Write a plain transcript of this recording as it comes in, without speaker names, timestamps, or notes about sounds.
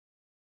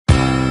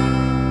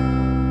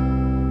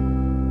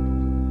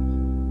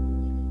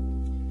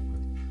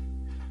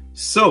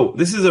So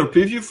this is our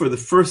preview for the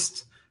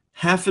first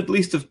half, at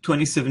least, of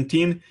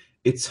 2017.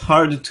 It's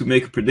hard to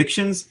make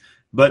predictions,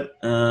 but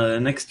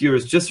next year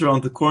is just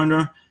around the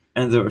corner,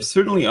 and there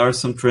certainly are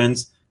some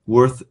trends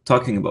worth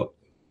talking about.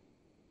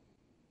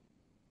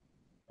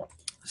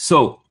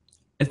 So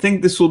I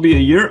think this will be a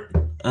year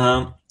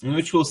in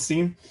which we'll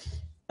see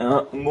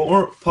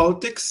more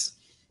politics,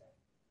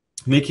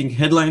 making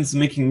headlines,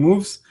 making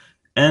moves,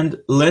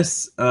 and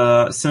less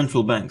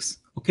central banks.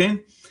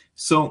 Okay,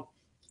 so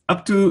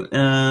up to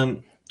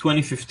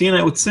 2015,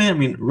 I would say, I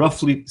mean,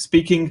 roughly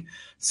speaking,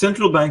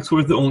 central banks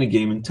were the only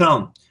game in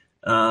town.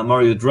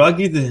 Mario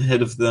Draghi, the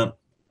head of the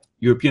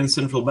European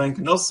Central Bank,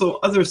 and also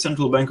other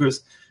central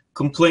bankers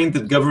complained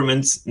that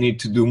governments need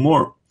to do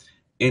more.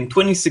 In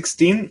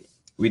 2016,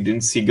 we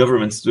didn't see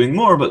governments doing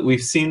more, but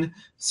we've seen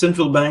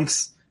central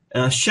banks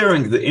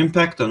sharing the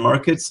impact on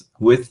markets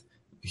with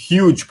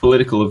huge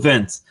political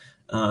events.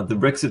 The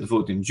Brexit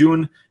vote in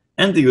June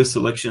and the US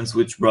elections,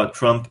 which brought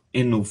Trump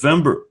in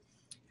November.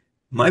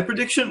 My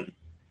prediction,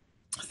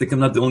 I think I'm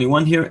not the only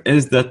one here,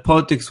 is that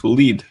politics will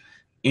lead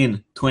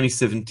in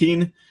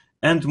 2017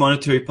 and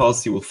monetary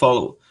policy will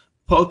follow.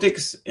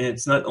 Politics,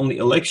 it's not only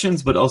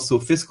elections, but also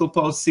fiscal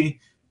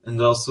policy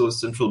and also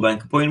central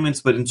bank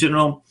appointments. But in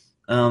general,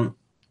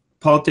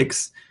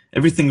 politics,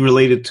 everything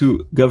related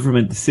to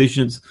government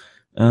decisions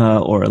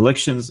or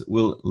elections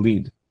will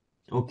lead.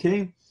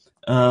 Okay,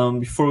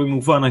 before we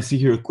move on, I see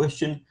here a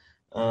question.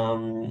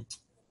 Asfar,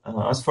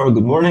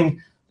 good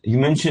morning. You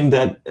mentioned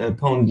that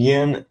pound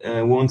yen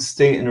won't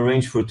stay in a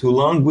range for too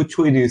long. Which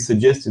way do you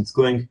suggest it's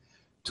going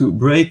to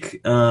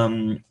break?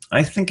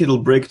 I think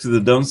it'll break to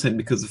the downside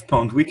because of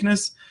pound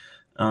weakness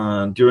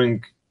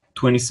during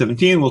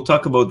 2017. We'll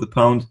talk about the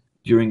pound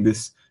during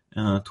this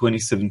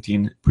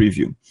 2017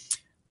 preview.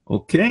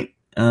 Okay,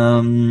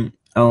 I'm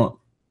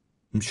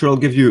sure I'll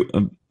give you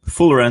a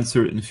fuller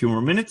answer in a few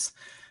more minutes.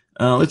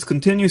 Let's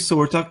continue. So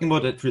we're talking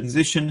about a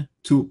transition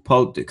to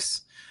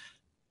politics.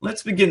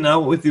 Let's begin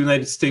now with the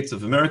United States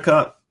of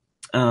America.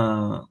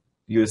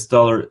 US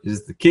dollar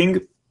is the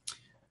king.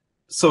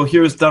 So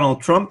here's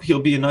Donald Trump. He'll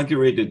be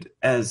inaugurated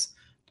as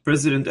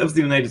President of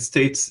the United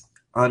States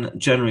on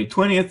January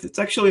 20th. It's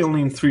actually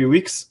only in 3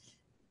 weeks.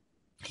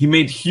 He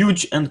made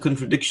huge and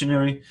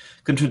contradictory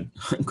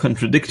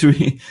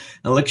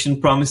election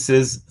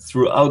promises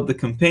throughout the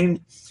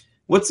campaign.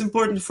 What's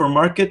important for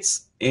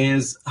markets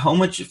is how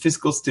much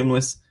fiscal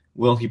stimulus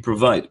will he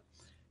provide.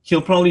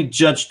 He'll probably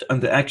judge on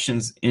the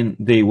actions in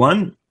day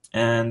one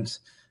and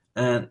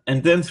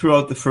then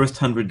throughout the first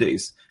 100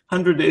 days.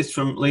 100 days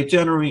from late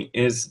January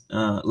is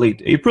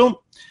late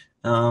April.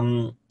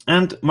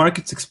 And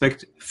markets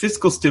expect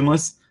fiscal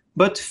stimulus,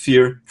 but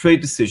fear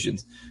trade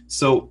decisions.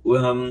 So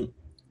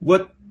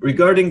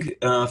regarding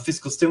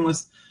fiscal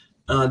stimulus,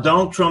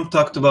 Donald Trump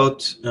talked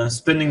about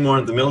spending more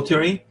on the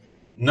military,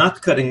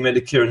 not cutting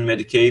Medicare and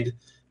Medicaid,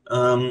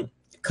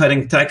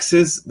 cutting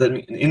taxes, that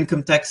mean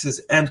income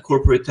taxes and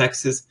corporate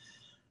taxes,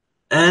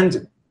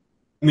 and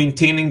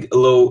maintaining a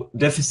low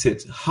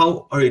deficit.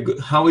 How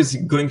is he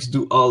going to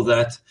do all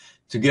that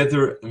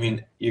together? I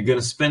mean, you're going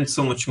to spend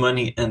so much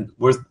money, and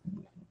where's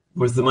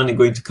the money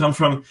going to come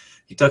from?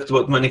 He talked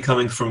about money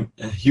coming from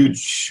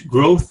huge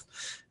growth.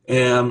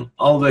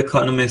 All the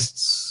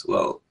economists,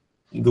 well,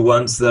 the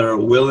ones that are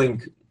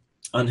willing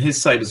on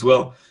his side as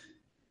well,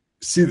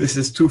 see this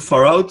is too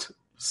far out.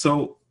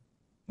 So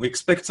we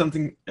expect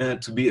something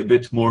to be a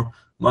bit more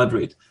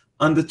moderate.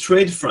 On the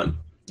trade front,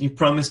 he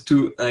promised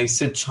to, he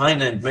said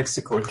China and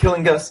Mexico are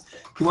killing us.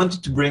 He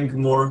wanted to bring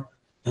more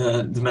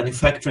the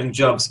manufacturing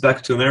jobs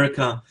back to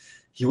America.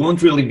 He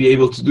won't really be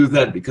able to do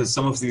that because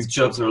some of these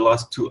jobs are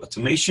lost to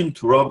automation,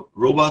 to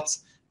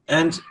robots,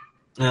 and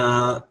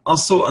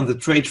also on the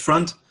trade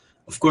front,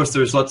 of course,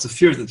 there's lots of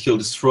fear that he'll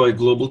destroy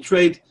global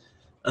trade.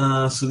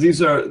 So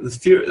these are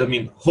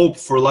the hope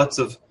for lots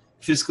of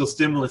fiscal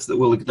stimulus that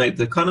will ignite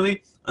the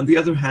economy. On the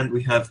other hand,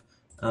 we have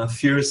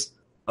fears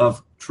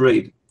of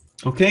trade.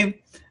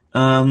 Okay,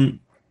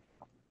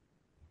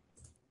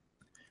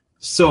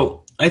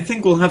 so I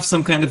think we'll have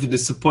some kind of a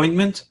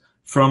disappointment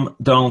from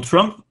Donald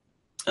Trump.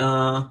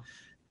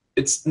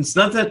 It's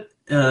not that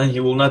he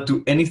will not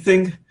do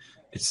anything.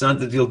 It's not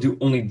that he'll do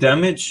only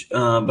damage,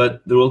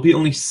 but there will be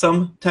only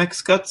some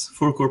tax cuts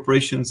for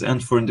corporations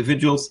and for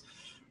individuals,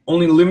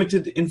 only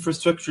limited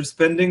infrastructure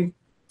spending.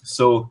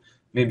 So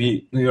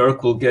maybe New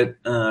York will get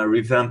a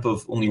revamp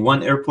of only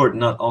one airport,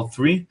 not all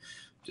three.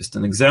 Just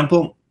an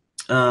example.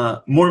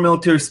 More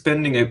military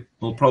spending, I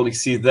will probably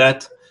see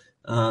that.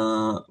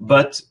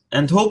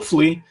 And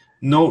hopefully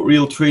no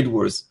real trade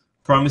wars.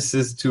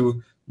 Promises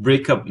to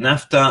break up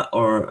NAFTA,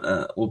 or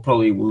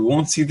we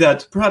won't see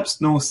that. Perhaps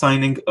no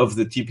signing of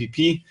the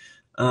TPP,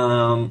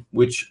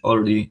 which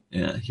already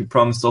he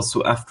promised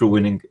also after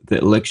winning the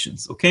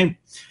elections. Okay,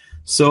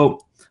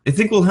 so I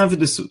think we'll have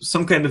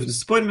some kind of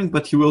disappointment,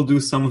 but he will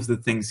do some of the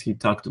things he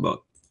talked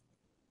about.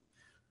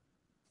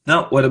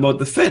 Now, what about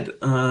the Fed?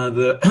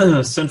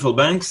 The central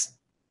banks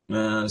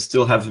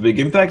still have a big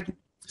impact.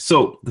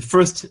 So the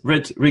first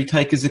rate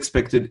hike is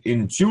expected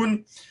in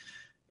June.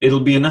 it'll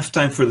be enough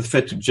time for the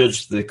Fed to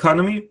judge the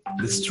economy,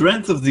 the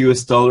strength of the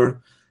US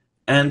dollar,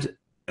 and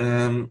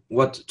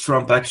what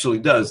Trump actually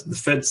does. The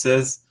Fed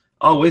says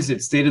always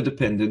it's data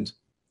dependent,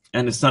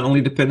 and it's not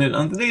only dependent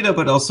on the data,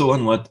 but also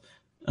on what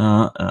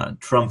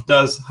Trump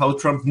does, how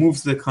Trump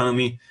moves the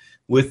economy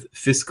with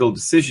fiscal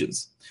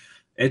decisions.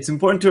 It's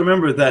important to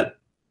remember that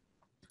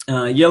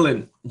Janet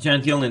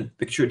Yellen,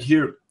 pictured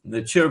here,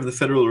 the chair of the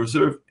Federal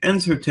Reserve,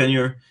 ends her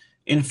tenure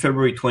in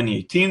February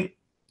 2018.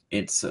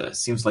 It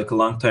seems like a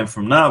long time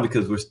from now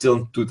because we're still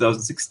in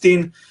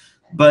 2016,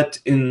 but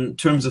in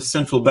terms of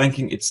central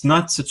banking, it's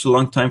not such a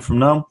long time from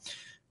now.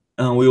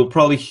 We will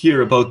probably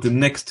hear about the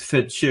next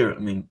Fed chair. I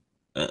mean,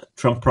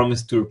 Trump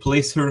promised to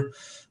replace her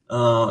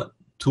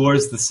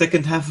towards the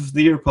second half of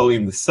the year, probably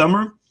in the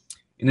summer.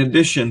 In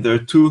addition, there are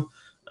two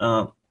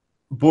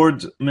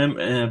board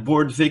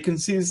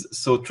vacancies,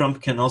 so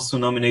Trump can also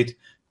nominate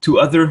two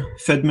other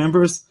Fed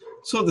members.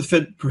 So the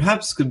Fed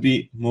perhaps could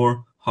be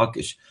more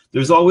hawkish.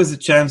 There's always a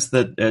chance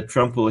that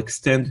Trump will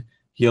extend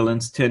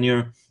Yellen's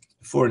tenure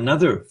for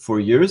another 4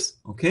 years,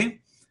 okay?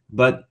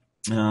 But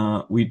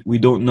we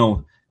don't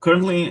know.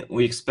 Currently,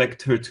 we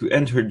expect her to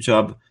end her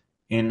job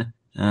in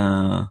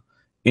a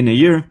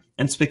year,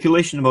 and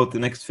speculation about the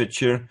next Fed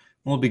chair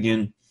will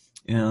begin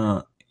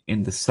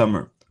in the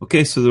summer.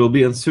 Okay, so there will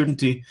be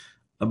uncertainty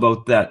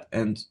about that,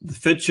 and the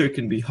Fed chair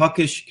can be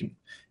hawkish,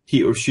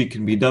 he or she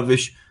can be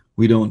dovish.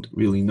 We don't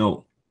really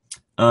know.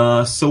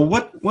 So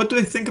what do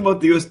I think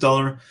about the US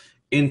dollar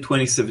in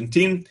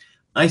 2017?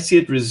 I see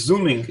it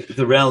resuming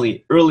the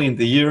rally early in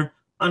the year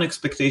on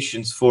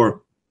expectations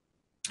for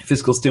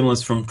fiscal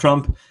stimulus from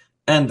Trump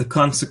and the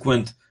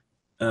consequent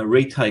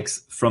rate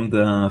hikes from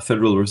the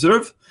Federal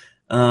Reserve.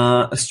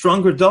 A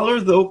stronger dollar,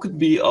 though, could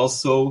be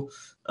also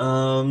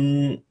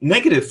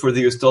negative for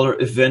the US dollar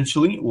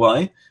eventually.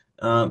 Why?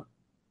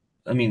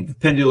 I mean, the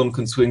pendulum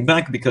can swing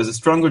back because a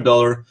stronger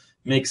dollar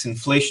makes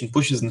inflation,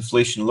 pushes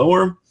inflation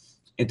lower.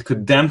 It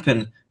could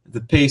dampen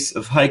the pace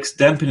of hikes,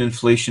 dampen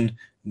inflation,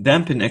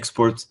 dampen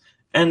exports,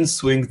 and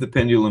swing the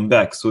pendulum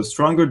back. So a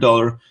stronger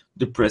dollar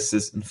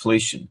depresses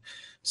inflation.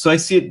 So I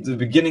see at the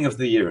beginning of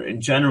the year, in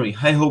January,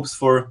 high hopes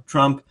for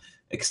Trump,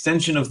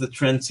 extension of the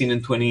trend seen in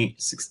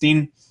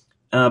 2016.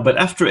 But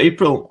after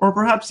April, or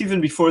perhaps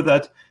even before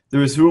that,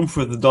 there is room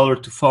for the dollar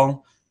to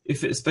fall,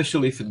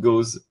 especially if it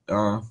goes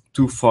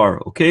too far,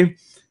 okay?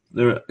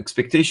 Their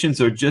expectations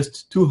are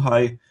just too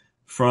high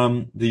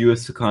from the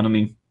US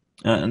economy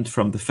and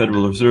from the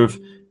Federal Reserve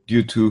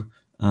due to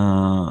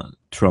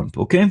Trump,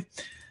 okay?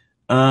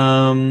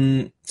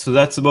 So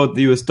that's about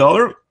the US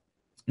dollar.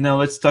 Now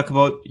let's talk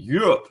about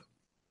Europe.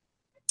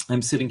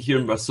 I'm sitting here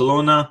in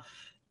Barcelona,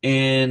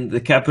 in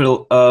the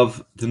capital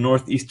of the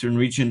northeastern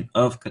region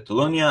of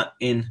Catalonia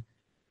in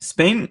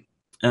Spain.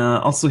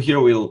 Also here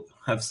we'll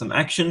have some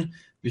action.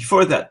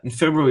 Before that, in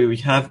February,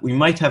 we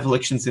might have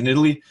elections in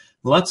Italy.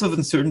 Lots of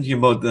uncertainty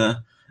about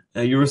the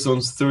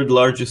Eurozone's third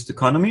largest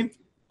economy.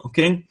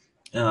 Okay,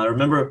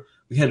 remember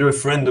we had a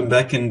referendum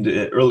back in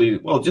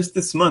just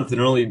this month in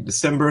early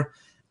December,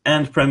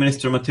 and Prime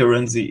Minister Matteo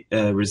Renzi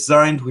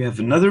resigned. We have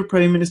another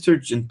Prime Minister,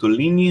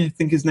 Gentiloni, I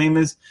think his name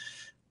is,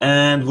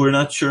 and we're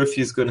not sure if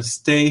he's going to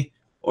stay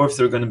or if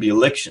there are going to be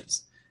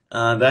elections.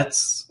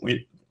 Lots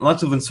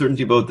of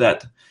uncertainty about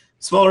that.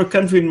 Smaller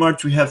country in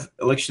March, we have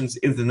elections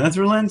in the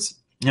Netherlands.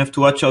 You have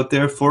to watch out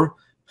there for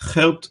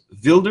Geert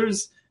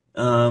Wilders,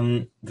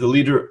 the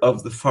leader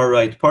of the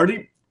far-right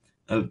party.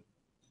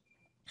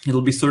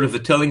 It'll be sort of a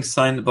telling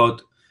sign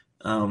about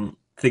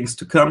things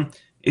to come.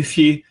 If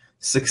he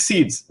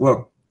succeeds,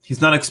 well, he's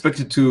not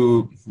expected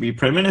to be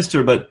prime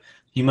minister, but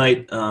he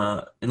might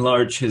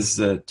enlarge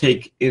his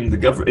take in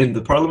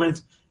the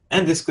parliament,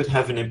 and this could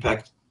have an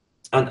impact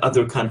on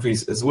other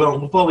countries as well.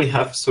 We'll probably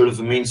have sort of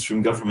a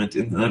mainstream government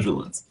in the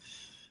Netherlands.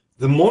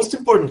 The most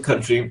important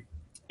country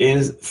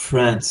is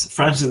France.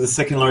 France is the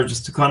second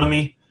largest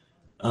economy.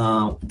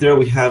 There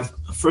we have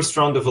a first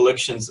round of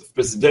elections, of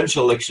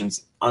presidential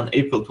elections, on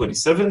April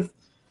 27th.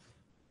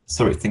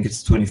 Sorry, I think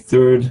it's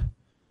 23rd.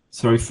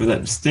 Sorry for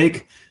that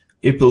mistake.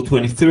 April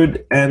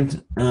 23rd.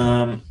 And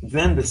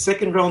then the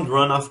second round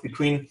runoff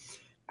between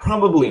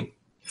probably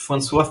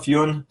François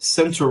Fillon,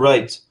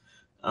 center-right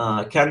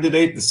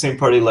candidate, the same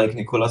party like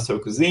Nicolas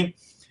Sarkozy,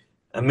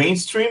 a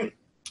mainstream,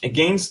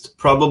 against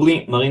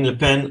probably Marine Le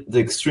Pen, the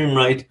extreme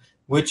right,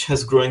 which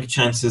has growing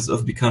chances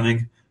of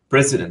becoming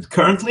president.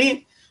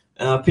 Currently,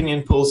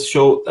 opinion polls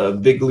show a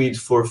big lead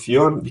for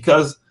Fillon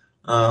because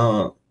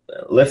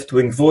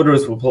left-wing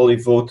voters will probably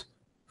vote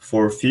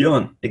for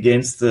Fillon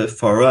against the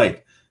far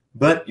right.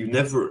 But you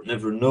never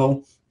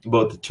know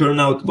about the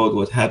turnout, about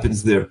what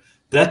happens there.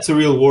 That's a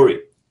real worry,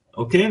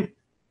 okay?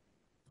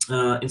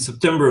 In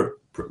September,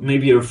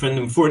 maybe a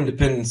referendum for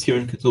independence here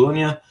in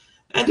Catalonia,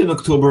 and in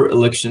October,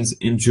 elections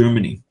in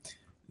Germany.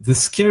 The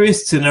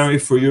scariest scenario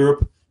for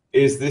Europe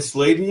is this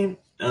lady,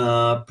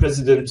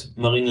 President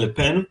Marine Le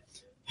Pen,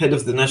 head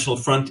of the National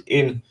Front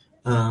in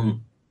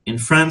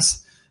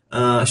France.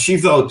 She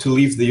vowed to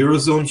leave the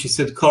Eurozone. She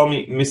said, call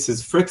me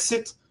Mrs.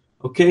 Frexit.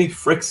 Okay,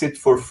 Frexit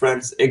for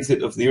France,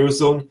 exit of the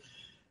Eurozone.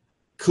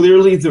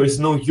 Clearly, there is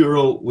no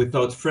Euro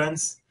without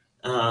France.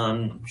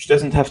 She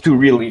doesn't have to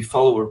really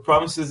follow her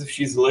promises if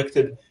she's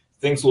elected.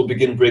 Things will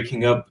begin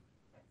breaking up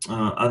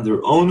on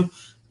their own.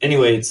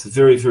 Anyway, it's a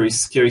very, very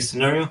scary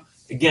scenario.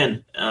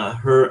 Again,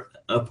 her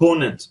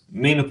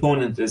main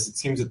opponent, as it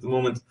seems at the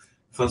moment,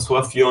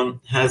 François Fillon,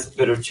 has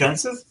better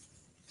chances.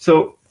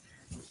 So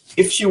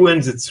if she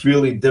wins, it's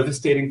really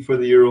devastating for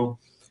the euro.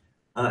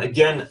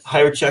 Again,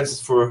 higher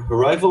chances for her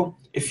rival.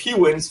 If he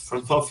wins,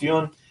 François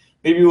Fillon,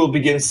 maybe we'll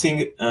begin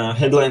seeing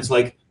headlines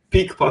like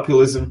peak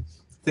populism.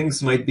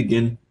 Things might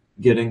begin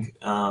getting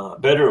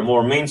better,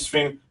 more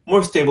mainstream,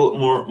 more stable,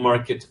 more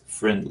market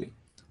friendly.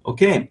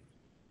 Okay.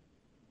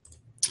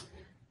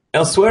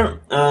 Elsewhere,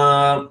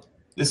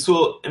 this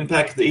will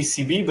impact the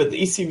ECB, but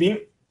the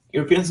ECB,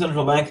 European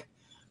Central Bank,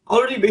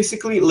 already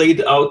basically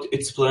laid out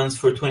its plans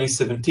for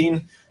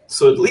 2017.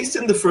 So at least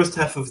in the first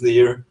half of the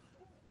year,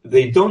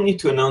 they don't need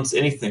to announce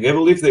anything. I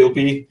believe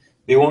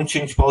they won't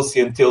change policy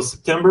until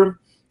September.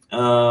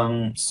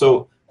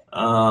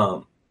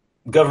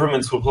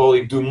 Governments will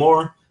probably do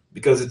more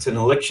because it's an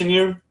election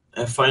year,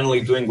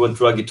 finally doing what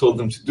Draghi told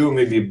them to do,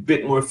 maybe a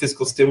bit more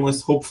fiscal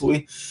stimulus,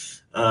 hopefully.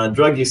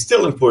 Draghi is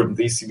still important,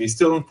 the ECB is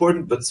still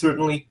important, but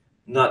certainly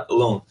not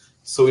alone.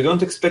 So we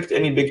don't expect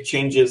any big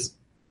changes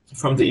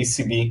from the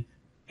ECB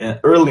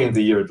early in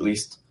the year, at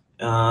least.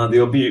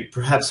 They'll be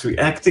perhaps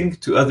reacting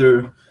to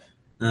other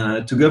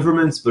to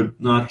governments, but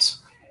not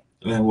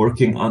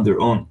working on their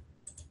own.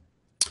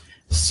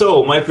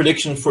 So my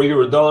prediction for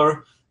euro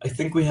dollar, I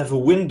think we have a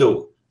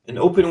window, an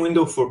open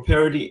window for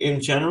parity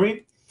in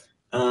January.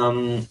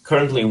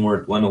 Currently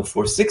we're at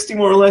 104.60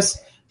 more or less.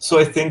 So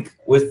I think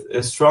with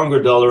a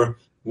stronger dollar,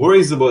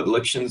 worries about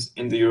elections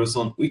in the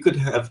Eurozone, we could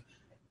have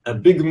a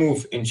big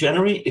move in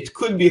January. It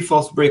could be a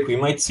false break. We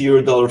might see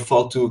euro dollar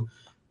fall to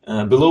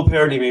below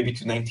parity, maybe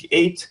to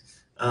 98.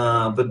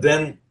 But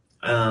then,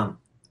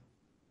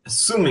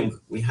 assuming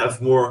we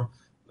have no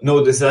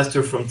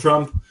disaster from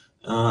Trump,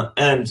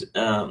 and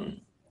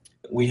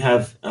we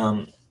have,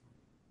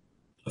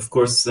 of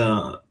course,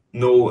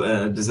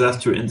 no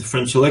disaster in the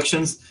French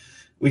elections,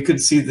 we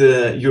could see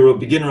the euro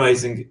begin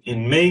rising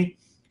in May.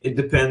 It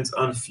depends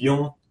on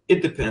Fillon.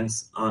 It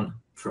depends on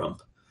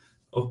Trump.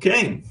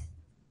 Okay.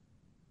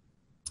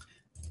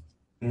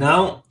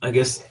 Now, I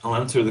guess I'll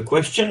answer the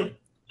question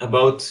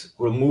about,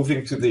 we're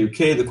moving to the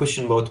UK, the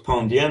question about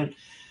pound yen.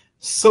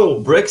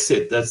 So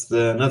Brexit, that's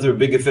another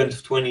big event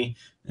of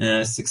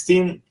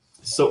 2016.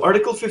 So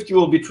Article 50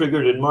 will be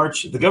triggered in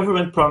March. The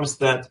government promised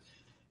that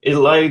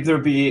it'll either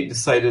be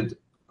decided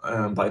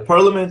by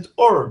Parliament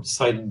or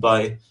decided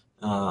by,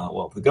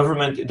 the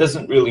government. It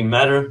doesn't really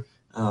matter.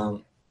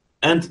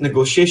 And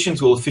negotiations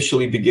will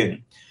officially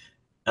begin.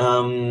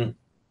 The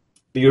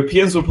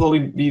Europeans will probably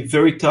be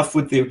very tough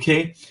with the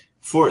UK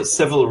for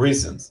several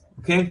reasons.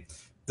 Okay,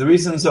 the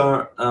reasons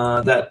are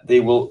that they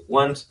will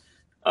want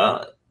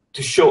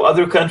to show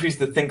other countries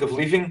that think of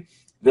leaving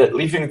that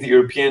leaving the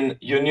European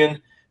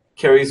Union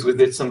carries with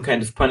it some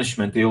kind of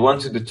punishment. They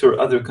want to deter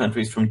other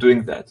countries from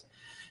doing that.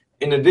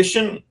 In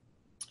addition,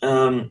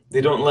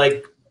 they don't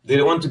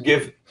want to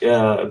give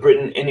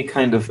Britain any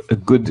kind of a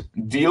good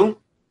deal.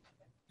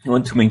 They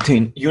want to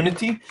maintain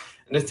unity.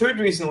 And the third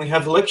reason, we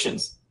have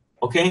elections.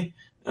 Okay,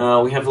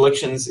 we have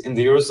elections in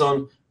the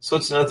Eurozone, so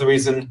it's another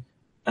reason.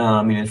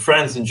 In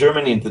France, in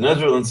Germany, in the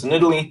Netherlands, in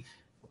Italy,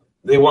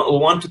 they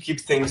want to keep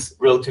things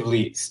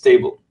relatively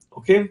stable.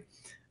 Okay.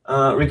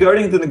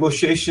 Regarding the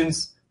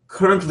negotiations,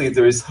 currently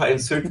there is high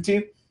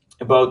uncertainty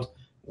about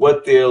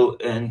what they'll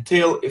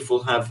entail. If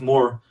we'll have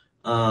more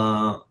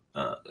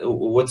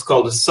what's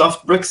called a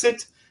soft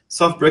Brexit.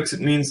 Soft Brexit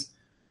means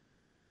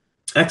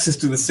access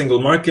to the single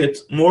market,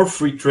 more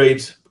free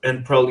trade,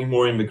 and probably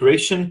more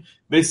immigration.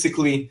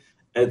 Basically,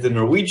 the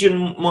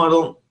Norwegian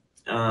model,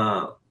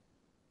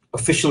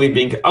 officially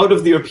being out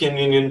of the European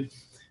Union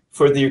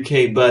for the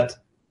UK, but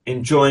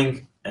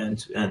enjoying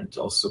and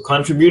also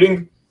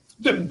contributing,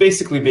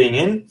 basically being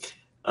in,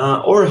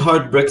 or a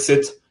hard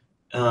Brexit,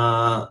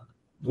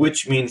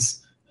 which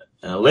means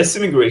less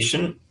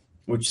immigration,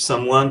 which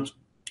some want,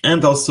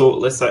 and also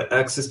less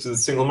access to the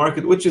single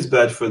market, which is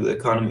bad for the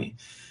economy.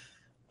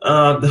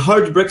 The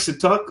hard Brexit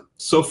talk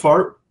so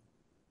far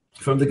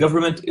from the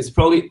government is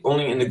probably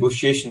only a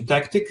negotiation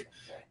tactic,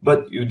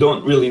 but you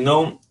don't really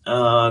know.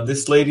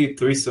 This lady,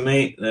 Theresa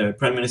May, the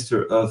Prime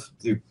Minister of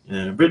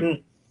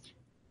Britain,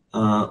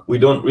 we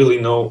don't really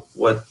know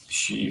what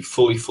she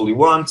fully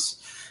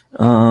wants.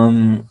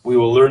 We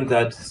will learn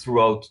that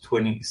throughout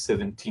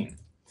 2017.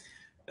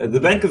 The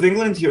Bank of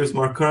England, here's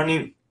Mark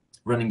Carney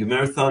running a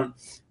marathon.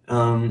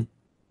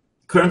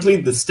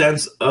 Currently, the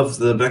stance of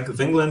the Bank of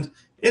England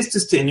is to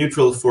stay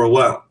neutral for a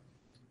while.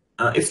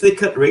 If they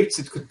cut rates,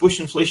 it could push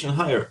inflation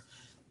higher.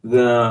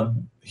 The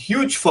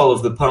huge fall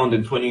of the pound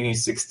in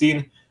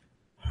 2016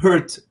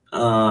 hurt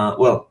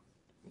UK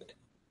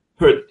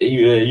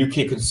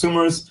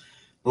consumers.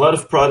 A lot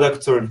of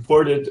products are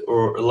imported,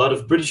 or a lot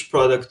of British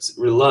products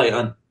rely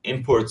on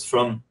imports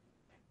from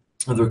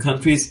other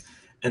countries,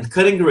 and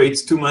cutting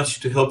rates too much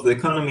to help the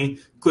economy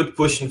could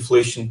push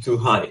inflation too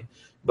high.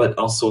 But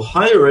also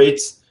higher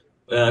rates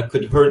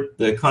could hurt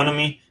the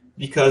economy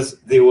because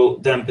they will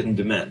dampen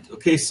demand.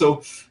 Okay,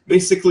 so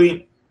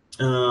basically,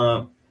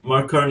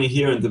 Mark Carney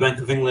here and the Bank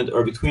of England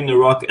are between a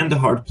rock and a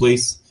hard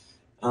place.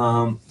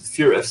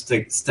 Fear of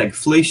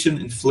stagflation,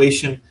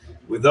 inflation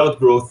without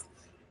growth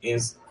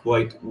is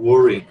quite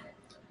worrying.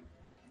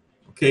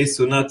 Okay,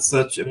 so I'm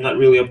not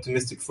really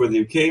optimistic for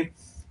the UK.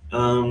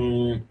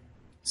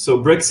 So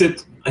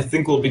Brexit, I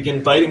think, will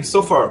begin biting.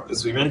 So far,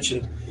 as we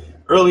mentioned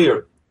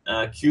earlier,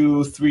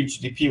 Q3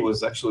 GDP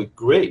was actually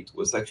great,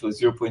 was actually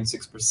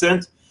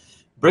 0.6%.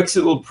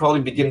 Brexit will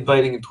probably begin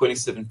biting in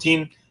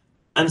 2017.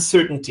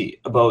 Uncertainty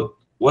about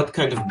what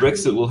kind of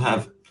Brexit will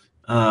have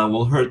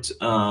will hurt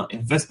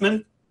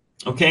investment.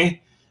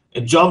 Okay,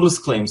 jobless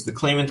claims, the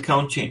claimant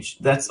count change,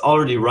 that's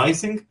already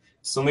rising.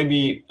 So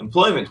maybe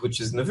employment,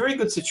 which is in a very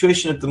good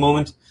situation at the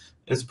moment,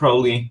 is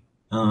probably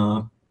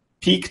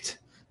peaked.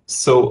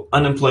 So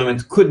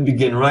unemployment could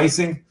begin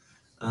rising,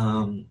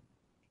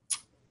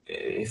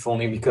 if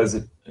only because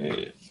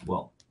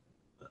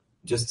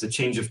just a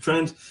change of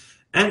trend.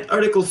 And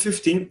Article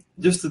 50,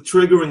 just the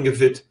triggering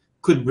of it,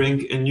 could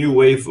bring a new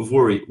wave of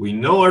worry. We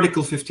know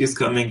Article 50 is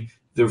coming.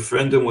 The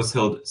referendum was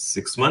held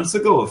 6 months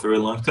ago, a very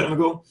long time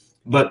ago.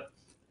 But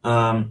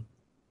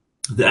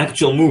the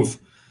actual move,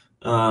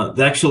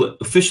 the actual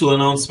official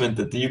announcement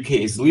that the UK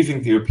is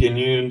leaving the European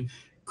Union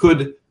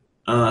could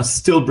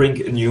still bring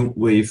a new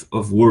wave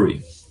of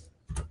worry.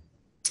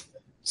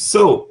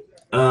 So,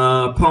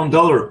 pound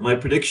dollar, my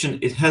prediction,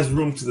 it has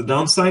room to the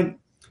downside.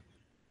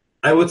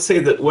 I would say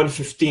that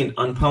 115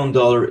 on pound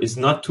dollar is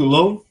not too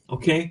low,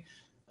 okay?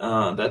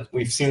 That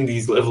we've seen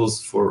these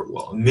levels for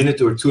a minute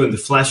or two in the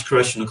flash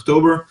crash in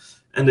October,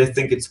 and I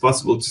think it's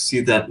possible to see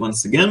that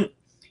once again.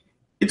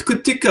 It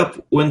could tick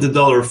up when the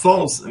dollar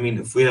falls. I mean,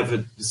 if we have a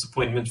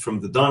disappointment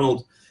from the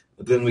Donald,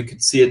 then we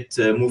could see it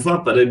move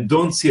up, but I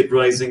don't see it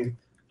rising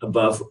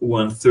above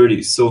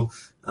 130. So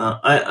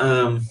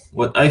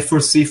what I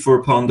foresee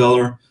for pound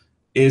dollar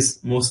is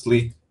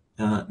mostly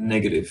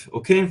negative,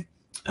 okay?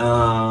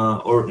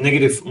 Or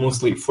negative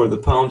mostly for the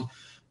pound,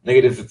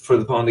 negative for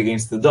the pound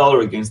against the dollar,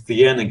 against the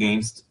yen,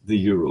 against the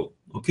euro.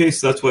 Okay,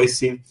 so that's why I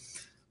see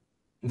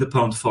the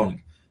pound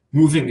falling.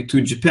 Moving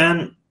to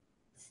Japan,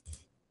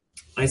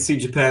 I see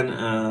Japan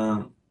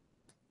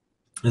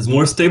as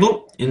more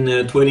stable in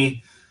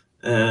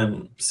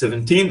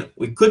 2017.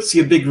 We could see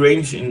a big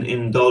range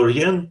in dollar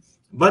yen,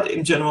 but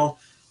in general,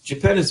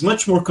 Japan is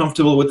much more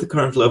comfortable with the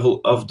current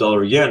level of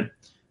dollar yen,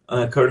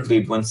 currently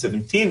at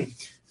 117,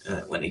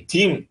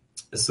 118.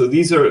 So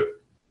these are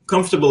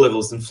comfortable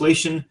levels.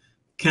 Inflation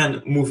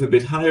can move a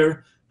bit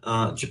higher.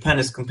 Japan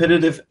is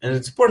competitive, and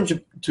it's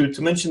important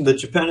to mention that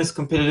Japan is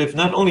competitive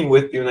not only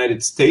with the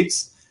United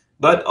States,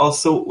 but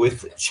also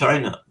with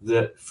China,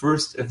 the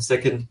first and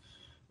second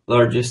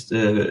largest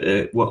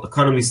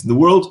economies in the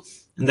world,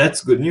 and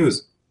that's good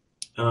news.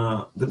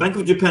 The Bank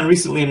of Japan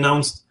recently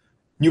announced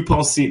new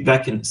policy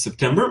back in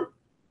September,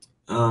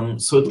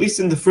 so at least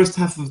in the first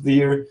half of the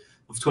year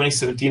of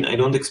 2017, I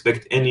don't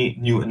expect any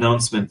new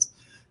announcements.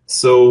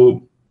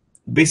 So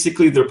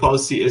basically, their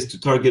policy is to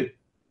target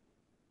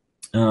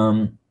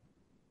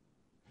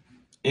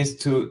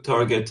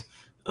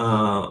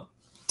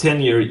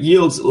 10-year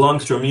yields,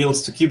 long-term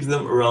yields, to keep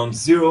them around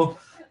zero.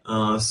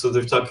 So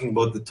they're talking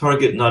about the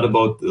target, not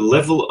about the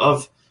level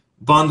of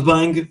bond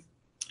buying.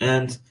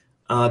 And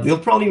they'll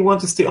probably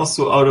want to stay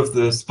also out of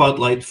the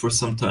spotlight for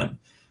some time.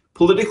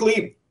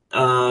 Politically,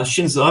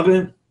 Shinzo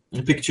Abe,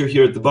 the picture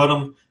here at the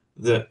bottom,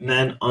 the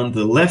man on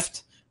the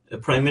left, the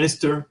prime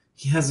minister,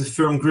 he has a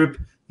firm grip,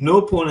 no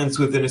opponents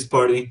within his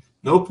party,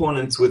 no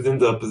opponents within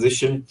the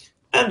opposition,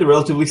 and a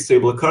relatively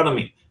stable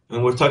economy.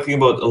 And we're talking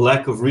about a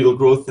lack of real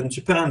growth in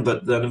Japan,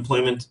 but the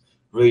unemployment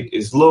rate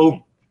is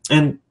low.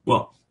 And,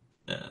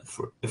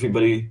 for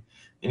anybody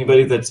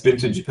that's been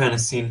to Japan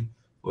has seen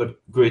what a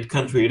great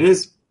country it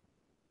is.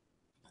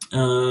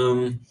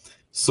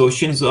 So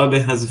Shinzo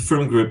Abe has a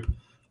firm grip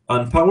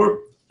on power.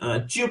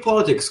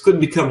 Geopolitics could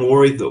become a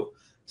worry, though.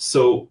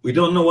 So we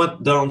don't know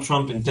what Donald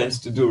Trump intends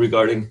to do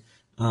regarding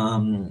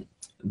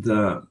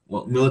the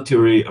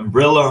military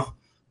umbrella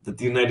that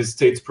the United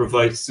States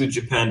provides to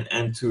Japan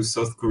and to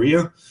South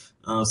Korea.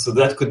 So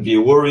that could be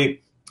a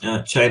worry.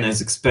 China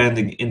is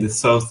expanding in the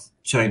South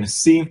China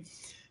Sea.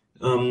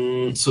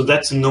 So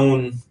that's a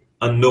known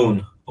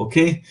unknown,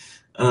 okay?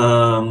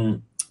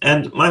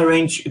 And my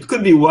range, it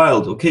could be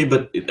wild, okay?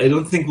 But I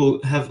don't think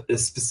we'll have a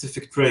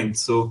specific trend.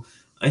 So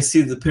I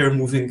see the pair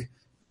moving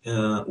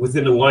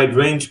within a wide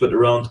range, but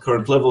around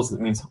current levels.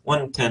 That means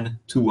 110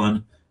 to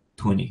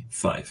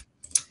 125.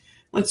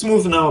 Let's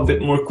move now a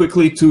bit more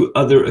quickly to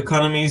other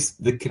economies,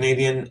 the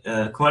Canadian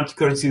commodity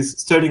currencies,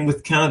 starting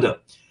with Canada.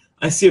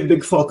 I see a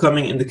big fall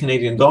coming in the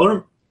Canadian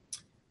dollar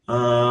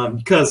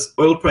because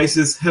oil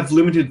prices have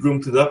limited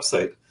room to the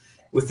upside.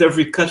 With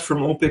every cut from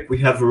OPEC, we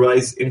have a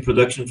rise in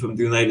production from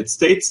the United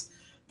States.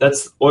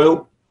 That's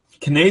oil,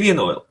 Canadian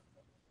oil.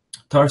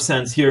 Tar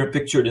sands here,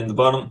 pictured in the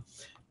bottom,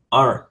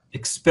 are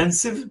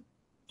expensive,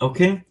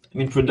 okay? I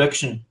mean,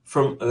 production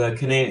from the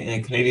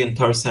Canadian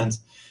tar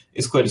sands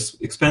is quite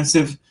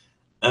expensive.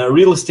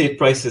 Real estate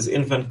prices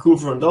in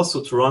Vancouver and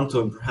also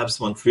Toronto and perhaps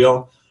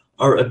Montreal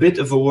are a bit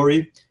of a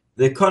worry.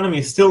 The economy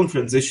is still in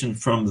transition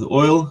from the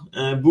oil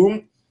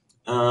boom,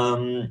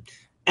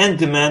 and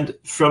demand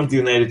from the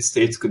United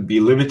States could be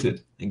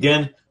limited.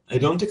 Again, I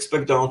don't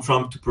expect Donald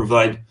Trump to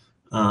provide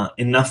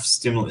enough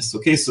stimulus.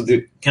 Okay, so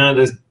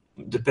Canada is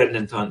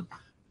dependent on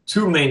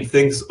two main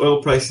things: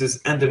 oil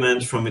prices and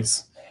demand from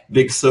its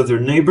big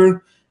southern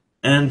neighbor,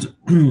 and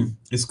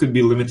this could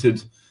be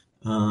limited.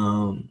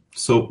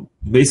 So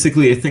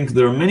basically, I think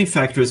there are many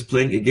factors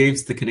playing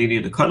against the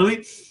Canadian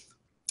economy,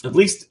 at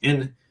least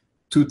in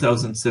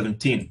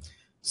 2017.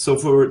 So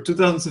for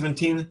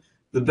 2017,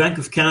 the Bank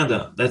of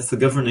Canada, that's the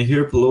governor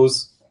here,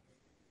 Pelosi,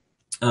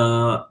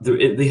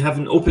 they have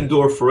an open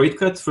door for rate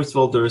cuts. First of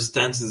all, their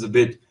stance is a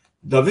bit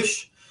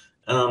dovish.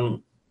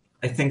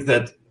 I think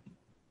that,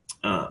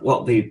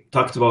 they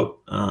talked about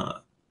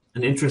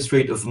an interest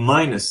rate of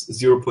minus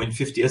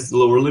 0.50 as the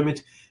lower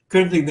limit.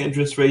 Currently, the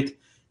interest rate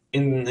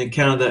in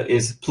Canada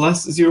is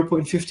plus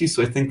 0.50,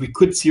 so I think we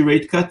could see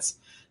rate cuts,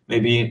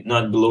 maybe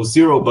not below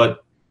zero,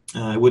 but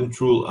I wouldn't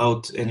rule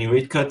out any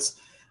rate cuts.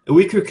 A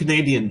weaker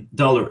Canadian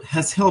dollar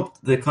has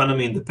helped the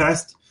economy in the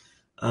past,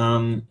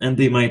 and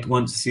they might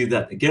want to see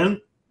that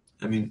again.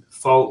 I mean,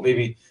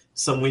 maybe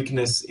some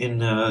weakness in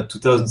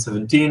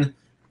 2017,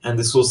 and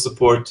this will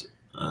support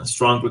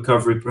strong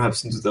recovery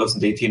perhaps in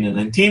 2018 and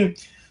 19.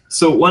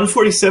 So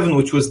 147,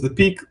 which was the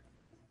peak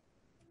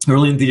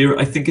early in the year,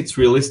 I think it's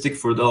realistic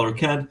for dollar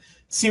CAD.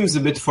 Seems a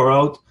bit far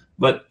out,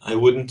 but I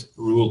wouldn't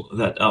rule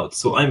that out.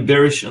 So I'm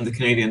bearish on the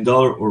Canadian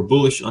dollar or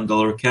bullish on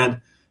dollar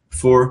CAD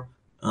for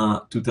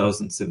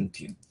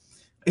 2017.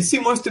 I see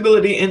more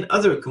stability in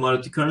other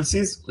commodity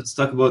currencies. Let's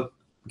talk about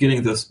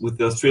beginning this with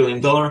the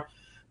Australian dollar.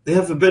 They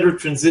have a better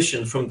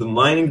transition from the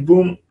mining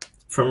boom,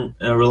 from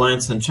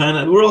reliance on China,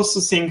 and we're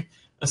also seeing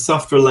a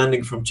softer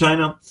landing from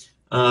China.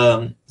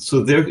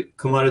 So their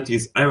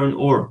commodities, iron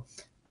ore,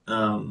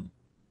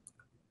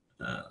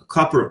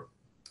 copper,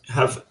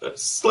 have a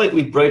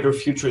slightly brighter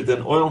future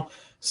than oil.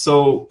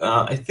 So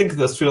I think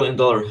the Australian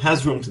dollar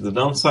has room to the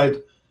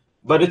downside,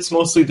 but it's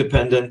mostly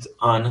dependent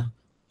on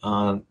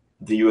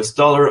the US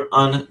dollar,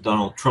 on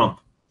Donald Trump.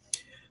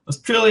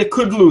 Australia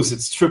could lose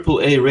its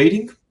AAA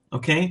rating,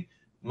 okay,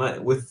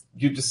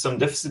 due to some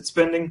deficit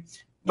spending,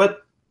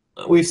 but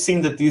we've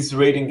seen that these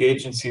rating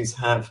agencies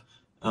have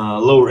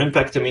lower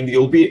impact. I mean,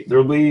 there'll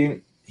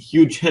be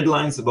huge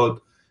headlines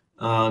about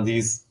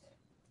this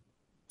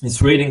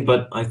rating,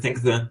 but I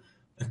think the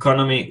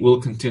economy will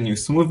continue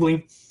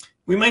smoothly.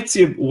 We might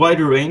see a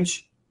wider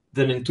range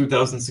than in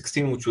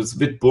 2016, which was a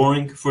bit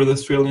boring for the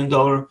Australian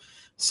dollar.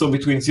 So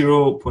between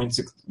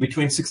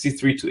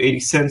 63 to 80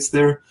 cents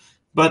there,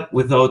 but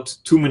without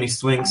too many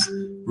swings.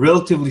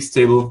 Relatively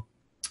stable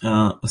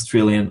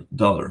Australian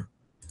dollar.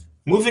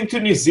 Moving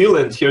to New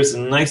Zealand, here's a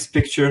nice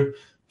picture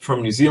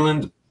from New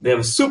Zealand. They have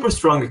a super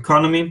strong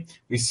economy.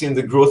 We've seen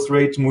the growth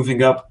rate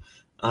moving up.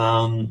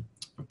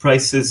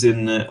 Prices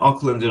in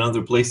Auckland and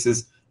other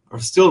places are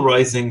still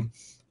rising.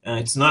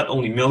 It's not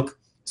only milk.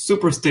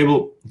 Super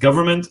stable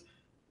government.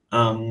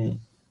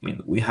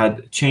 We had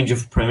a change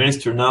of prime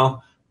minister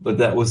now, but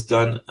that was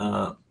done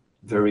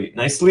very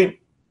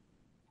nicely.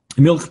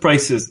 Milk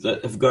prices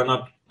that have gone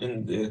up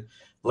in the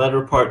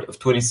latter part of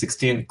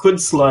 2016 could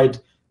slide,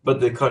 but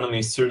the economy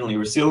is certainly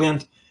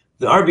resilient.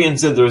 The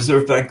RBNZ, the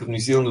Reserve Bank of New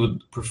Zealand,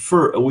 would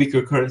prefer a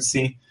weaker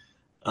currency,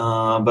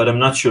 but I'm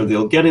not sure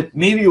they'll get it.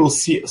 Maybe we'll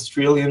see the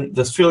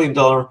Australian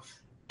dollar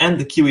and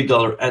the Kiwi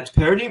dollar at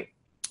parity.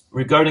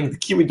 Regarding the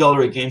Kiwi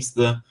dollar against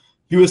the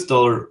US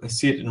dollar, I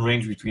see it in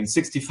range between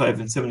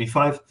 65 and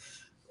 75.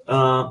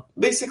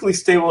 Basically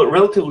stable,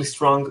 relatively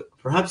strong,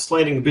 perhaps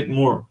sliding a bit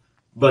more,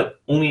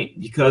 but only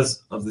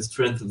because of the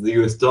strength of the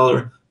US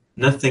dollar,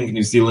 nothing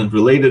New Zealand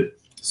related.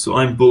 So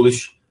I'm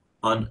bullish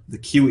on the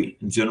Kiwi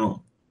in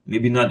general.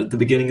 Maybe not at the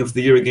beginning of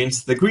the year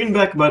against the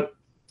greenback, but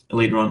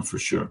later on for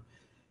sure.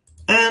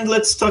 And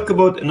let's talk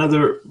about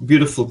another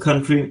beautiful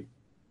country.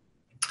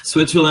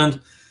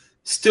 Switzerland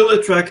still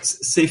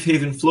attracts safe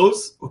haven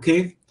flows,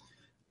 okay?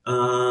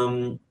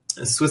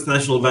 Swiss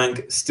National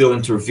Bank still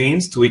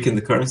intervenes to weaken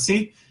the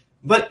currency.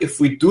 But if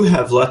we do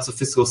have lots of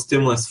fiscal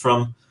stimulus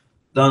from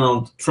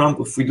Donald Trump,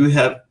 if we do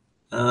have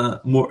a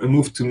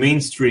move to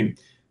mainstream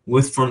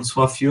with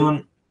Francois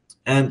Fillon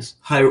and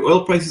higher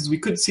oil prices, we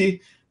could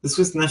see the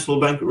Swiss National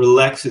Bank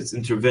relax its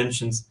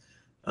interventions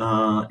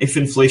if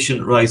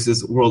inflation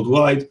rises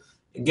worldwide.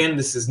 Again,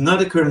 this is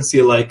not a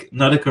currency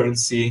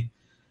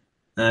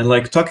I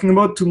like talking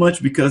about too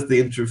much because they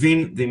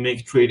intervene, they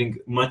make trading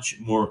much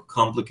more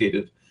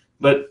complicated.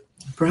 But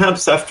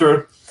perhaps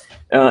after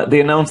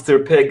they announced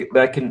their peg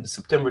back in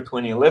September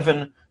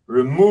 2011,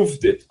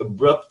 removed it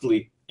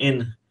abruptly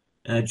in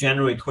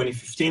January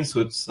 2015,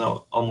 so it's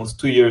now almost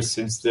 2 years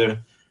since the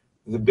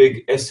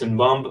big Essen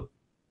bomb.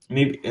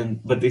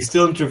 But they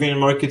still intervene in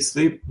markets.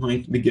 They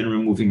might begin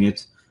removing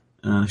it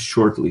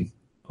shortly.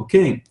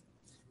 Okay.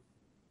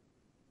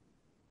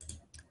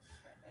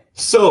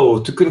 So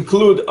to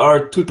conclude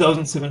our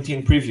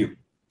 2017 preview,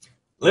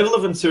 level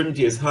of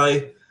uncertainty is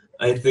high.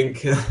 I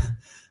think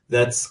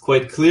that's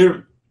quite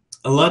clear.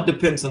 A lot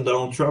depends on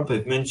Donald Trump.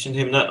 I've mentioned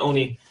him not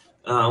only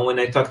when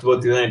I talked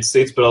about the United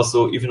States, but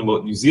also even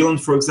about New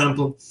Zealand, for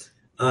example.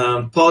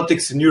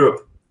 Politics in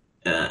Europe,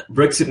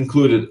 Brexit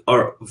included,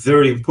 are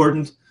very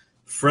important.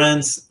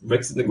 France,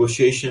 Brexit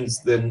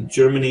negotiations, then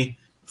Germany,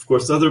 of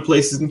course, other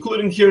places,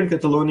 including here in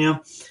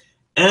Catalonia.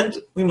 And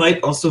we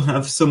might also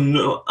have some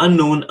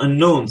unknown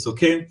unknowns,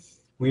 okay?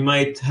 We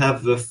might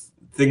have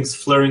things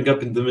flaring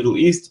up in the Middle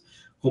East,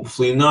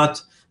 hopefully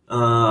not.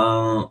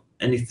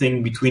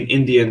 Anything between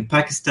India and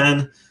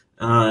Pakistan,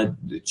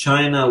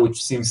 China,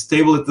 which seems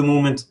stable at the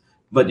moment,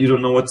 but you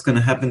don't know what's going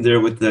to happen there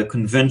with the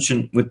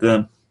convention, with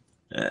the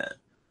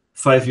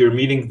 5-year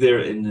meeting there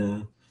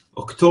in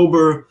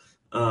October.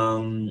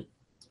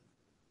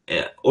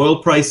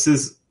 Oil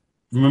prices,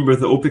 remember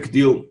the OPEC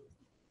deal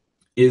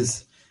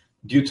is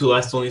due to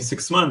last only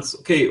 6 months.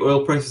 Okay,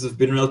 oil prices have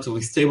been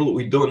relatively stable.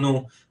 We don't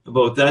know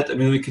about that. I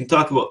mean, we can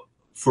talk about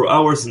for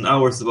hours and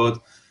hours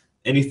about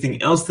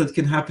anything else that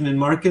can happen in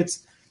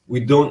markets. We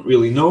don't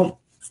really know.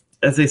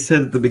 As I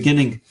said at the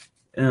beginning,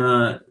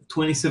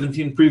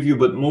 2017 preview,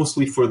 but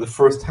mostly for the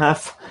first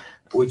half,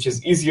 which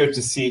is easier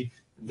to see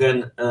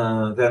than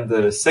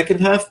the second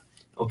half.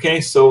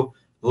 Okay, so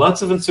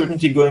lots of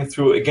uncertainty going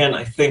through. Again,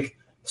 I think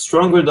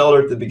stronger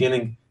dollar at the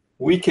beginning,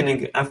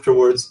 weakening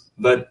afterwards,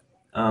 but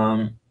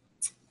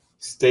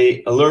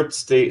stay alert,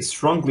 stay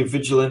strongly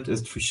vigilant,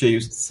 as Trichet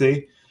used to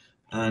say,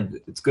 and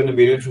it's going to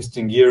be an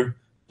interesting year.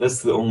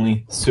 That's the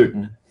only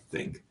certain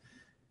thing.